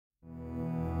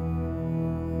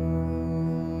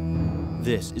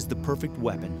This is the perfect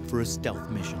weapon for a stealth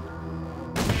mission.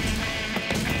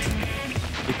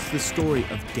 It's the story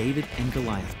of David and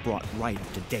Goliath brought right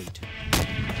up to date.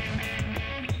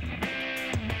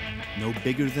 No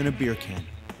bigger than a beer can,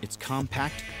 it's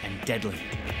compact and deadly.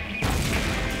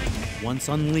 Once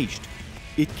unleashed,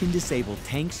 it can disable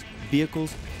tanks,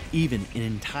 vehicles, even an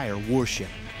entire warship.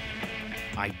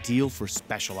 Ideal for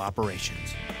special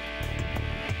operations.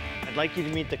 I'd like you to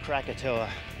meet the Krakatoa.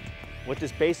 What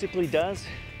this basically does,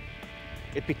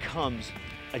 it becomes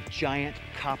a giant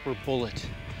copper bullet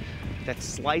that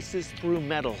slices through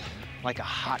metal like a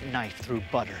hot knife through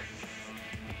butter.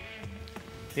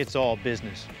 It's all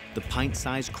business. The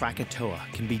pint-sized Krakatoa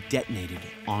can be detonated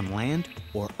on land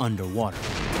or underwater.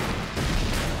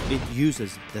 It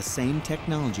uses the same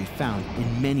technology found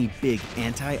in many big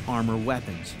anti-armor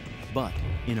weapons, but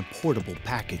in a portable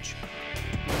package.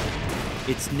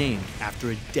 It's named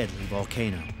after a deadly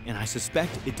volcano, and I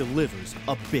suspect it delivers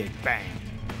a big bang.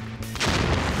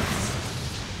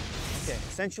 Okay,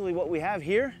 essentially what we have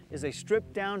here is a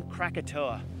stripped-down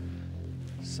Krakatoa.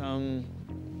 Some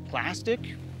plastic,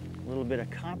 a little bit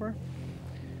of copper.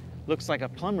 Looks like a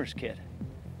plumber's kit.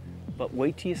 But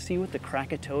wait till you see what the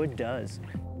Krakatoa does.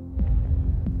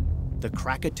 The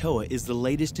Krakatoa is the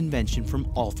latest invention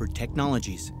from Alford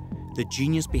Technologies. The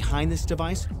genius behind this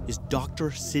device is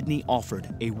Dr. Sidney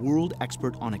Alford, a world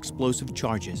expert on explosive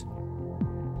charges.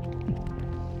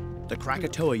 The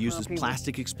Krakatoa uses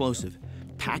plastic explosive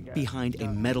packed behind a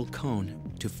metal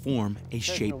cone to form a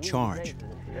shaped charge.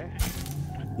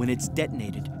 When it's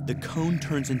detonated, the cone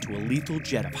turns into a lethal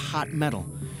jet of hot metal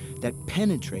that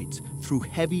penetrates through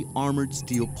heavy armored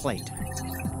steel plate.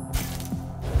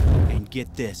 And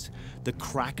get this, the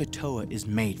Krakatoa is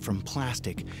made from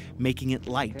plastic, making it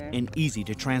light and easy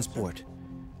to transport.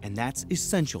 And that's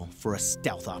essential for a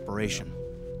stealth operation.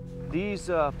 These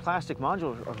plastic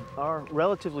modules are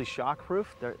relatively shockproof.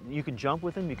 You can jump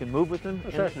with them, you can move with them.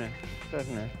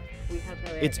 Certainly.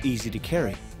 It's easy to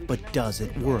carry, but does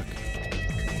it work?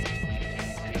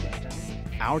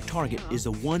 Our target is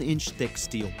a 1-inch thick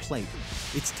steel plate.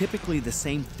 It's typically the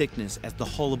same thickness as the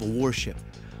hull of a warship.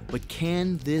 But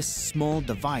can this small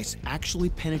device actually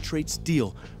penetrate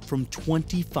steel from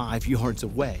 25 yards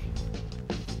away?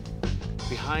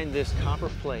 Behind this copper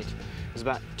plate is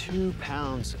about 2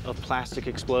 pounds of plastic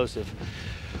explosive.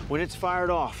 When it's fired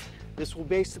off, this will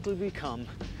basically become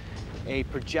a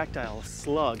projectile, a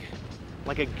slug,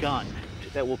 like a gun,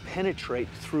 that will penetrate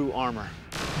through armor.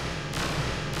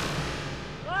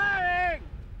 Firing!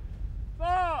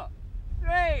 4,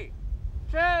 3,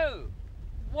 2,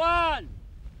 1.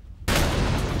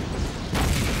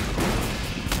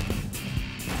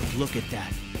 Look at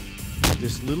that.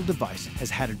 This little device has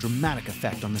had a dramatic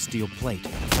effect on the steel plate.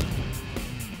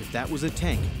 If that was a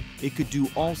tank, it could do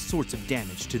all sorts of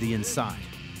damage to the inside.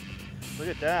 Look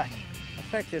at that.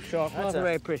 Effective shot. Not a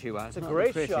very pretty one. It's a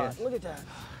great shot. Look at that.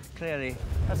 Clearly.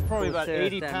 That's probably about serious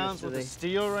 80 damage pounds to worth the- of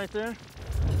steel right there.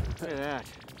 Look at that.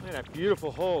 Look at that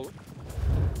beautiful hole.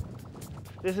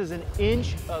 This is an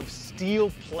inch of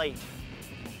steel plate.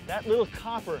 That little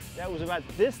copper that was about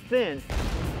this thin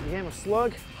became a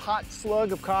slug, hot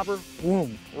slug of copper,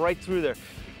 boom, right through there.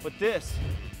 But this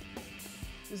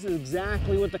is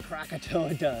exactly what the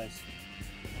Krakatoa does.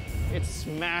 It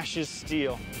smashes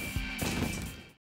steel.